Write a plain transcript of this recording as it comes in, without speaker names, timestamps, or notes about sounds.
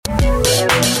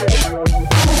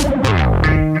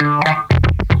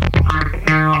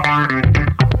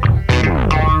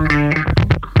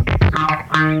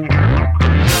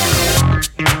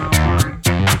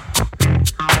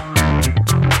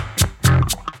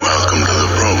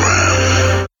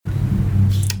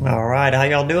right, how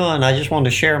y'all doing? I just wanted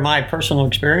to share my personal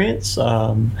experience.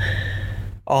 On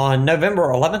November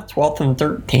 11th, 12th, and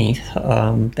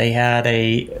 13th, they had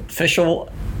a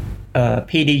official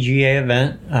PDGA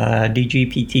event,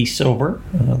 DGPT Silver,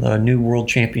 the New World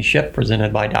Championship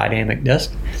presented by Dynamic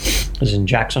Disc. It was in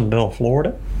Jacksonville,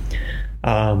 Florida.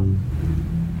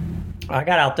 I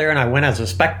got out there and I went as a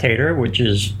spectator, which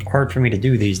is hard for me to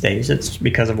do these days. It's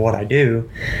because of what I do.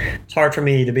 It's hard for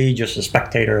me to be just a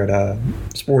spectator at a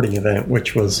sporting event,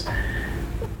 which was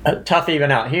tough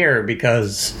even out here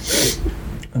because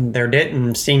there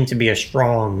didn't seem to be a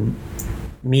strong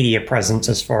media presence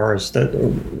as far as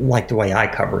the way I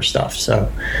cover stuff.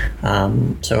 So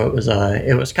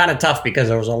it was kind of tough because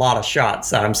there was a lot of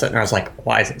shots that I'm sitting there. I was like,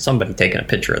 why isn't somebody taking a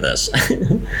picture of this?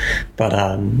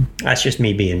 But that's just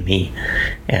me being me.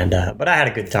 And but I had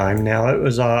a good time. Now it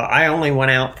was I only went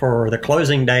out for the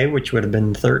closing day, which would have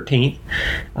been the 13th,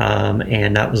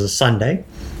 and that was a Sunday.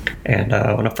 And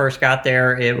when I first got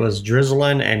there, it was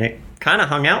drizzling and it kind of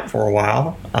hung out for a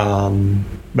while,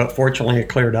 but fortunately it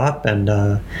cleared up, and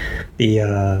the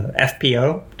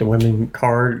FPO, the women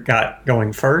card, got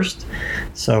going first.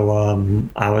 So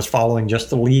I was following just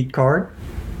the lead card,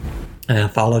 and I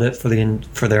followed it for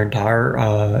their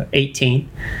entire 18.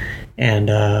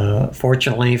 And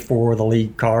fortunately for the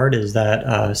lead card is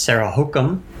that Sarah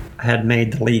Hookham had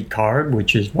made the lead card,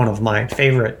 which is one of my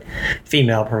favorite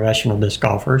female professional disc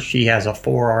golfers. She has a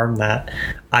forearm that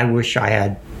I wish I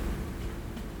had.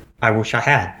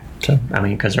 So,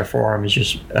 because her forearm is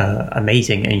just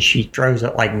amazing, and she throws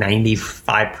it like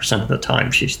 95% of the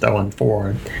time she's throwing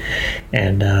forearm.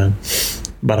 And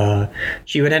but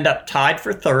she would end up tied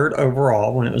for third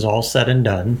overall when it was all said and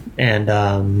done.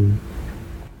 And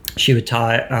she would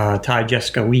tie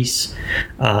Jessica Weiss.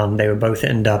 They would both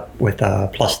end up with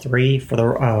 +3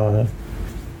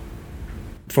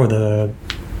 for the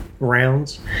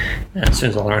rounds as soon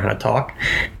as I learn how to talk.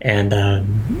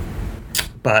 And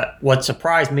but what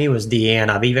surprised me was Deanne.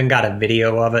 I've even got a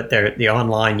video of it. The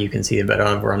online, you can see it, but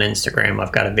over on Instagram,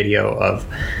 I've got a video of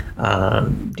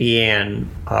Deanne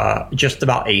just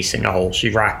about acing a hole. She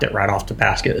racked it right off the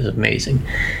basket. It was amazing.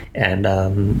 And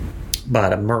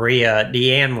but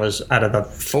Deanne was, out of the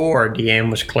four,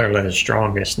 Deanne was clearly the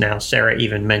strongest. Now, Sarah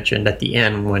even mentioned at the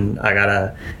end when I got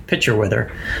a picture with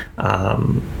her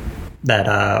that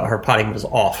her putting was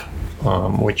off,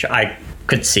 which I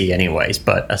could see anyways.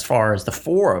 But as far as the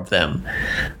four of them,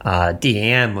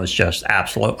 Deanne was just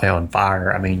absolutely on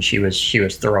fire. She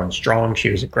was throwing strong. She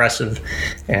was aggressive,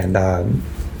 and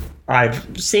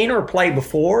I've seen her play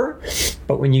before,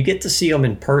 but when you get to see them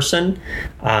in person,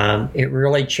 it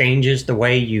really changes the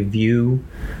way you view,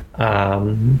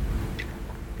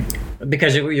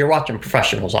 because you're watching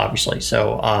professionals, obviously.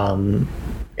 So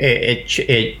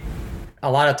it a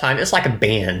lot of time it's like a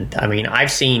band.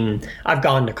 I've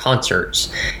gone to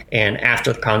concerts, and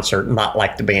after the concert, not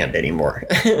like the band anymore.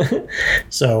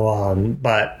 So,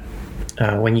 but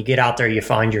when you get out there, you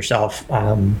find yourself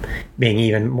being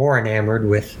even more enamored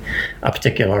with a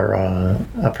particular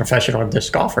a professional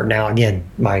disc golfer. Now, again,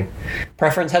 my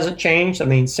preference hasn't changed.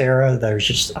 Sarah,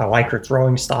 I like her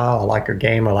throwing style, I like her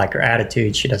game, I like her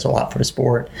attitude. She does a lot for the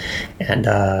sport. And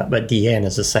but Deanne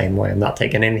is the same way. I'm not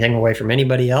taking anything away from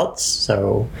anybody else.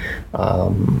 So,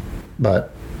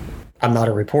 but I'm not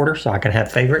a reporter, so I can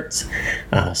have favorites.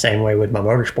 Same way with my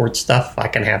motorsports stuff. I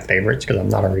can have favorites because I'm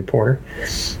not a reporter.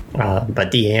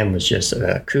 But Deanne was just,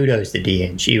 kudos to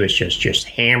Deanne. She was just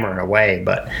hammering away.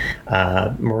 But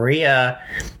Maria,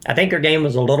 I think her game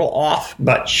was a little off,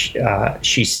 but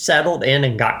she settled in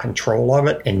and got control of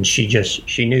it. And she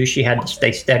knew she had to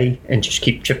stay steady and just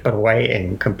keep chipping away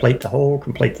and complete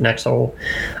the next hole.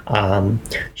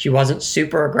 She wasn't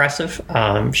super aggressive.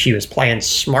 She was playing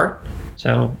smart.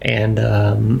 So, and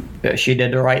she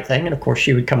did the right thing, and of course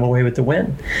she would come away with the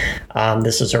win.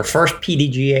 This is her first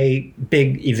PDGA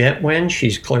big event win.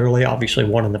 She's clearly, obviously,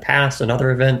 won in the past in other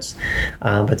events,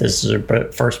 but this is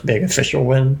her first big official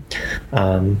win.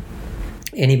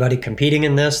 Anybody competing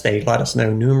in this, they let us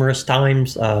know numerous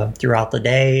times throughout the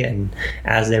day, and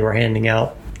as they were handing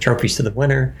out trophies to the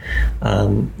winner,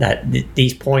 that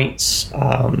these points,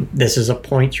 this is a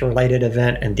points related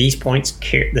event, and these points,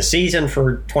 the season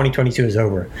for 2022 is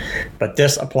over, but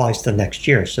this applies to next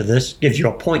year, so this gives you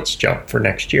a points jump for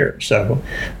next year. So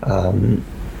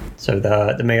so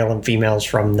the male and females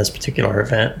from this particular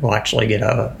event will actually get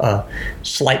a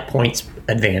slight points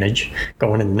advantage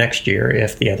going into next year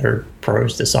if the other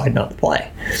pros decide not to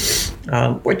play.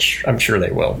 which I'm sure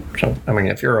they will. So, I mean,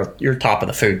 if you're top of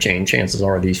the food chain, chances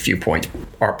are these few points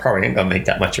are probably not going to make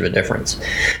that much of a difference.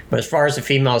 But as far as the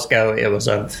females go, it was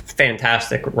a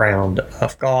fantastic round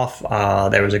of golf.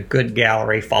 There was a good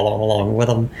gallery following along with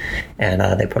them, and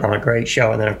they put on a great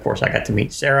show. And then, of course, I got to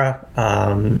meet Sarah.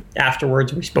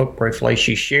 Afterwards, we spoke briefly.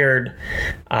 She shared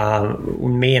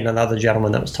me and another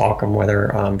gentleman that was talking with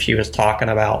her. She was talking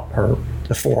about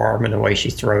the forearm and the way she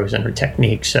throws and her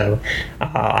technique. So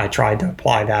I tried to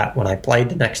apply that when I played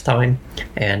the next time,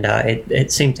 and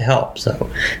it seemed to help. So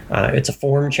it's a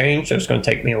form change, so it's going to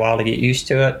take me a while to get used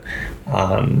to it.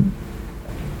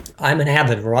 I'm an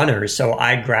avid runner, so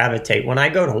I gravitate. When I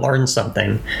go to learn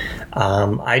something,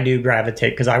 I do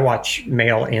gravitate because I watch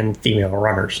male and female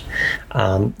runners.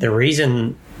 The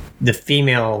reason the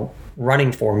female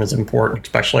running form is important,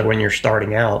 especially when you're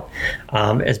starting out,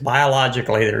 is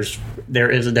biologically there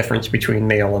is a difference between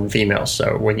male and female.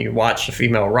 So when you watch a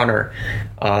female runner,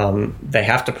 they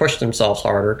have to push themselves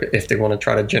harder if they want to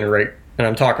try to generate, and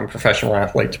I'm talking professional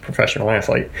athlete to professional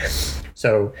athlete.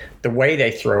 So the way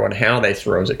they throw and how they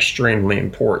throw is extremely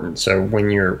important. So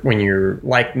when you're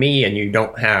like me and you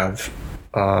don't have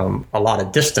a lot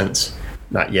of distance,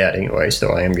 not yet anyway,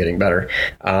 so I am getting better.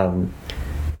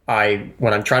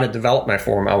 When I'm trying to develop my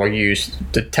form, I will use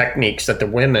the techniques that the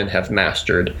women have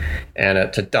mastered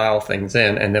and to dial things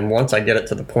in. And then once I get it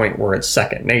to the point where it's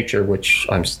second nature, which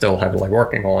I'm still heavily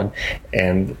working on,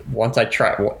 and once I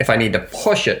try, if I need to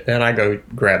push it, then I go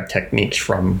grab techniques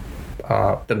from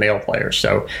the male players.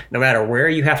 So no matter where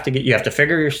you have to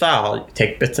figure your style, you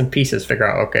take bits and pieces, figure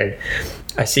out, okay,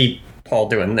 I see Paul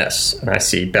doing this, and I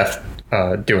see Beth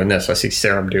doing this. I see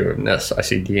Sarah doing this. I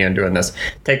see Deanne doing this.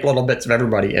 Take little bits of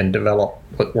everybody and develop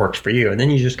what works for you. And then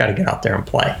you just got to get out there and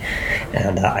play.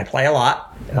 And I play a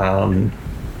lot.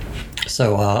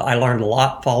 So I learned a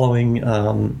lot following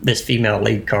this female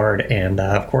lead card. And,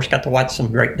 of course, got to watch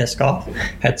some great disc golf.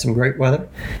 Had some great weather.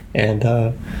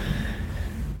 And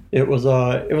it was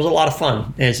a lot of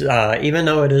fun. Even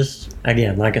though it is,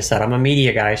 again, like I said, I'm a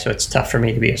media guy, so it's tough for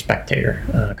me to be a spectator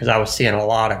because I was seeing a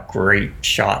lot of great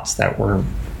shots that were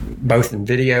both in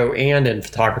video and in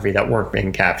photography that weren't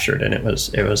being captured, and it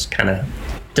was kind of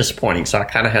disappointing. So I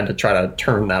kind of had to try to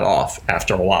turn that off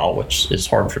after a while, which is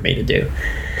hard for me to do.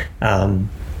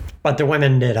 But the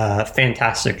women did a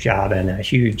fantastic job, and a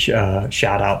huge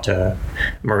shout out to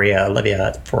Maria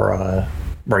Olivia for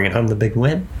bringing home the big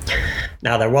win.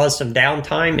 Now, there was some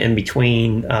downtime in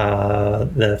between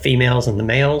the females and the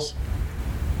males,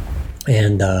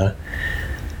 and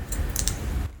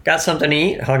got something to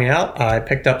eat, hung out. I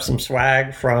picked up some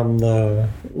swag from the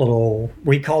little,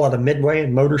 we call it a midway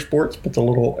in motorsports, but the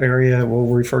little area, we'll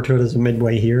refer to it as a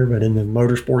midway here, but in the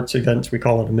motorsports events, we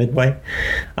call it a midway.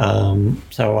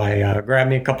 So I grabbed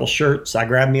me a couple shirts. I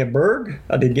grabbed me a Berg.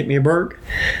 I did get me a Berg.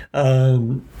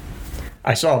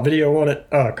 I saw a video on it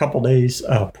a couple days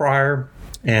prior,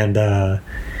 and I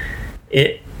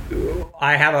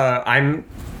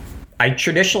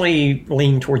traditionally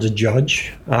lean towards a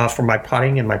judge for my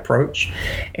putting and my approach,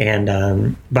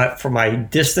 and but for my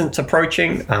distance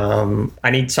approaching, I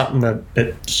need something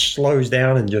that slows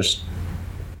down and just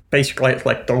basically it's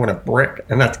like throwing a brick,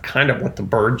 and that's kind of what the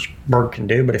Berg can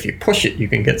do. But if you push it, you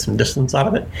can get some distance out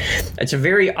of it. It's a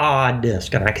very odd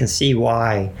disc, and I can see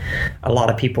why a lot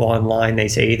of people online, they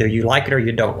say either you like it or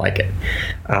you don't like it.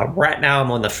 Right now,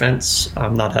 I'm on the fence.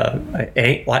 I'm not it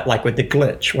ain't like with the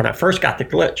glitch. When I first got the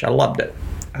glitch, I loved it.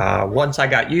 Once I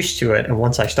got used to it, and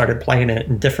once I started playing it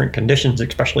in different conditions,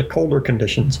 especially colder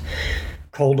conditions,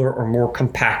 colder or more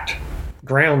compact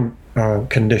ground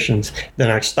conditions, then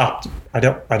I stopped. I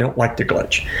don't like the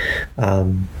glitch.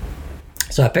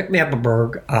 So I picked me up a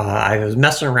Berg. I was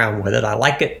messing around with it. I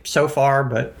like it so far,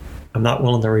 but I'm not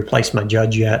willing to replace my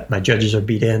Judge yet. My Judges are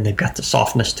beat in. They've got the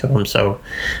softness to them, so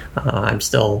I'm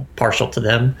still partial to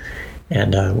them,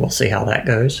 and we'll see how that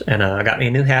goes. And I got me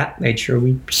a new hat. Made sure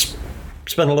we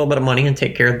spend a little bit of money and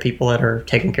take care of the people that are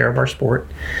taking care of our sport,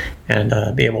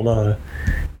 and be able to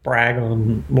brag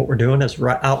on what we're doing as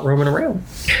out roaming around.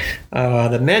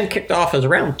 The men kicked off as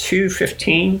around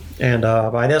 2:15, and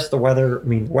by this, the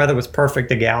weather was perfect.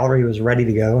 The gallery was ready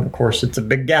to go, and of course, it's a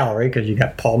big gallery because you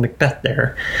got Paul McBeth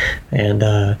there,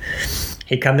 and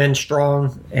he come in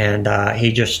strong, and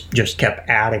he just kept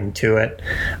adding to it.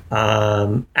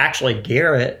 Actually,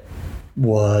 Garrett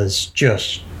was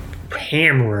just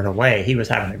hammering away. He was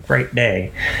having a great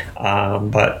day,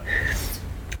 but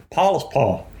Paul is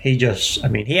Paul. He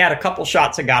had a couple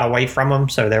shots that got away from him,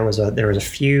 so there was a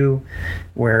few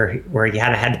where he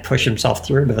had to push himself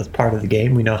through, but that's part of the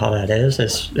game. We know how that is.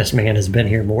 This man has been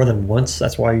here more than once.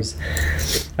 That's why he's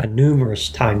a numerous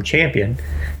time champion,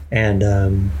 and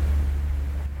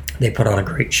they put on a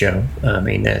great show. I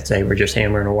mean, they were just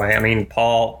hammering away. I mean,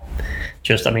 Paul,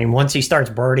 once he starts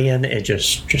birdieing, it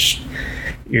just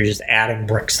you're just adding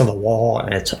bricks to the wall,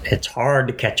 and it's hard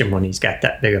to catch him when he's got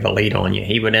that big of a lead on you.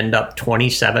 He would end up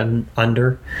 27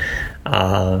 under.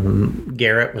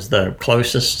 Garrett was the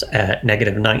closest at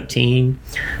 -19.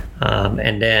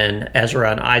 And then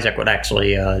Ezra and Isaac would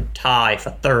actually tie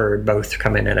for third, both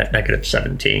coming in at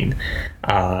 -17.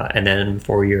 And then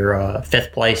for your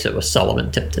fifth place, it was Sullivan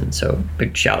Tipton. So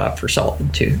big shout out for Sullivan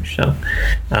too. So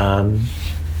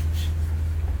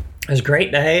it was a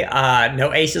great day.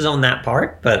 No aces on that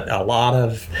part, but a lot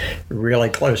of really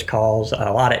close calls,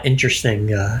 a lot of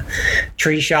interesting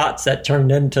tree shots that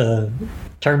turned into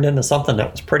something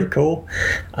that was pretty cool.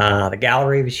 The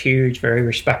gallery was huge, very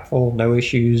respectful, no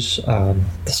issues. The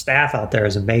staff out there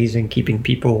is amazing, keeping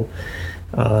people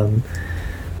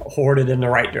herded in the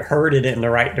right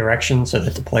direction so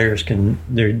that the players can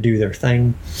do their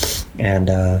thing. And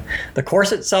the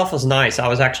course itself was nice. I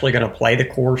was actually going to play the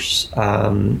course,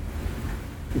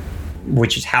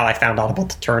 which is how I found out about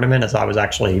the tournament, as I was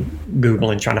actually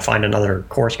Googling trying to find another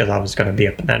course because I was going to be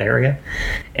up in that area.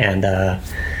 And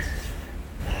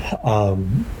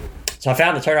so I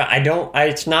found the tournament.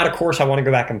 It's not a course I want to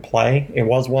go back and play. It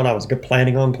was one I was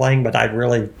planning on playing, but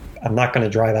I'm not going to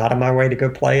drive out of my way to go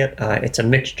play it. It's a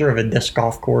mixture of a disc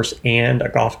golf course and a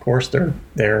golf course.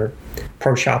 Their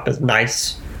pro shop is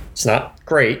nice. It's not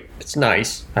great. It's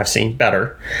nice. I've seen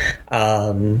better.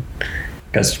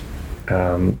 Because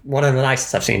one of the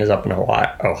nicest I've seen is up in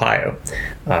Ohio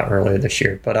earlier this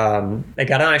year. But they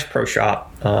got a nice pro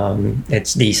shop.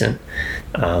 It's decent.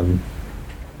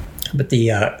 But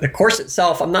the course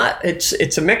itself,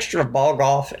 it's a mixture of ball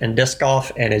golf and disc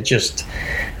golf, and it just,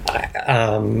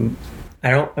 you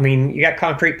got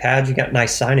concrete pads, you got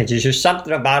nice signage. There's just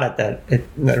something about it that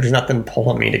there's nothing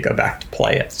pulling me to go back to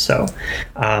play it. So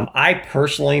I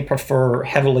personally prefer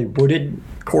heavily wooded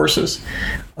courses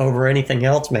over anything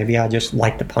else. Maybe I just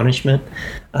like the punishment.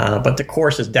 But the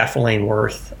course is definitely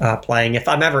worth playing. If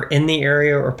I'm ever in the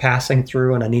area or passing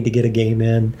through and I need to get a game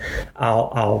in,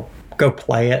 I'll go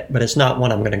play it, but it's not one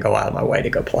I'm going to go out of my way to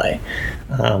go play.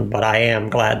 But I am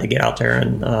glad to get out there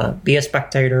and be a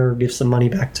spectator, give some money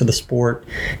back to the sport,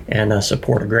 and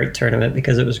support a great tournament,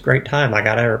 because it was a great time. I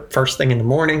got there first thing in the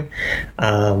morning,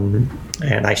 and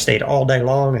I stayed all day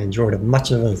long. I enjoyed as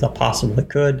much of it as I possibly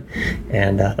could,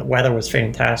 and the weather was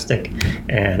fantastic,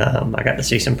 and I got to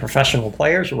see some professional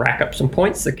players rack up some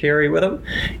points to carry with them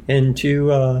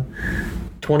into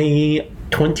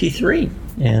 2023.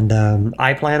 And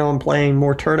I plan on playing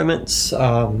more tournaments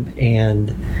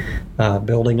and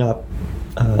building up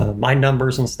my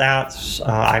numbers and stats.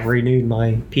 I've renewed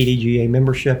my PDGA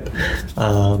membership.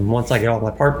 Once I get all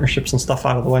my partnerships and stuff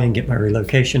out of the way and get my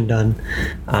relocation done,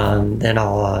 then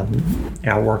I'll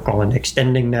work on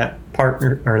extending that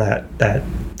partner or that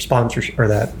sponsorship or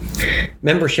that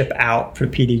membership out for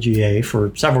PDGA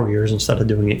for several years instead of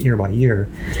doing it year by year,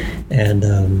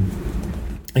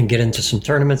 and get into some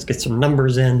tournaments, get some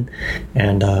numbers in,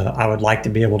 and I would like to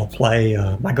be able to play.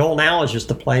 My goal now is just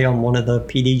to play on one of the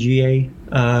PDGA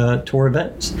tour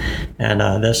events, and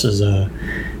this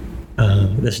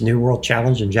New World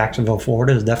Challenge in Jacksonville,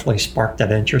 Florida, has definitely sparked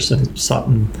that interest, and it's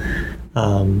something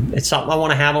I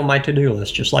want to have on my to-do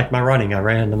list, just like my running. I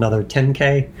ran another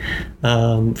 10K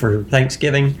for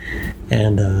Thanksgiving,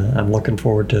 and I'm looking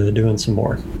forward to doing some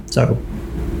more. So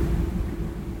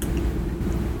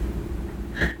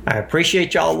I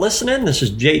appreciate y'all listening. This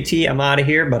is JT. I'm out of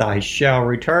here, but I shall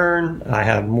return. I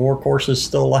have more courses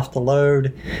still left to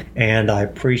load, and I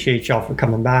appreciate y'all for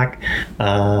coming back.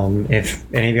 If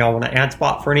any of y'all want to add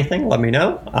spot for anything, let me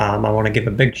know. I want to give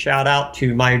a big shout out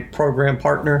to my program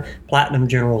partner, Platinum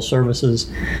General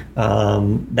Services.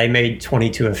 They made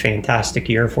 22 a fantastic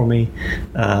year for me.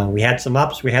 We had some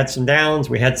ups, we had some downs,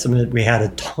 we had a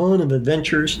ton of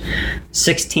adventures,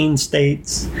 16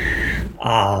 states,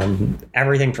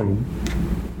 everything from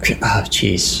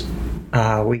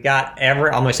we got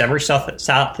almost every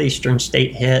southeastern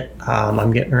state hit.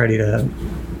 I'm getting ready to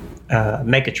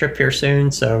make a trip here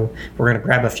soon, so we're going to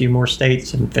grab a few more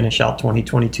states and finish out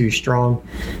 2022 strong,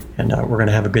 and we're going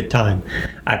to have a good time.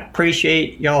 I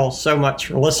appreciate y'all so much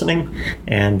for listening,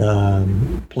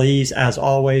 and please, as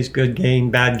always, good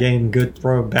game, good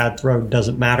throw, bad throw,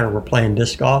 doesn't matter. We're playing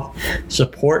disc golf.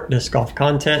 Support disc golf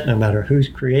content no matter who's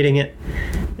creating it,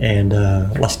 and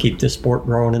let's keep this sport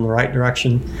growing in the right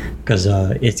direction, because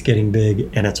it's getting big,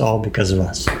 and it's all because of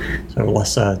us. So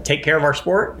let's take care of our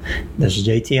sport. This is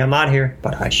JT. I'm out here,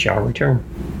 but I shall return.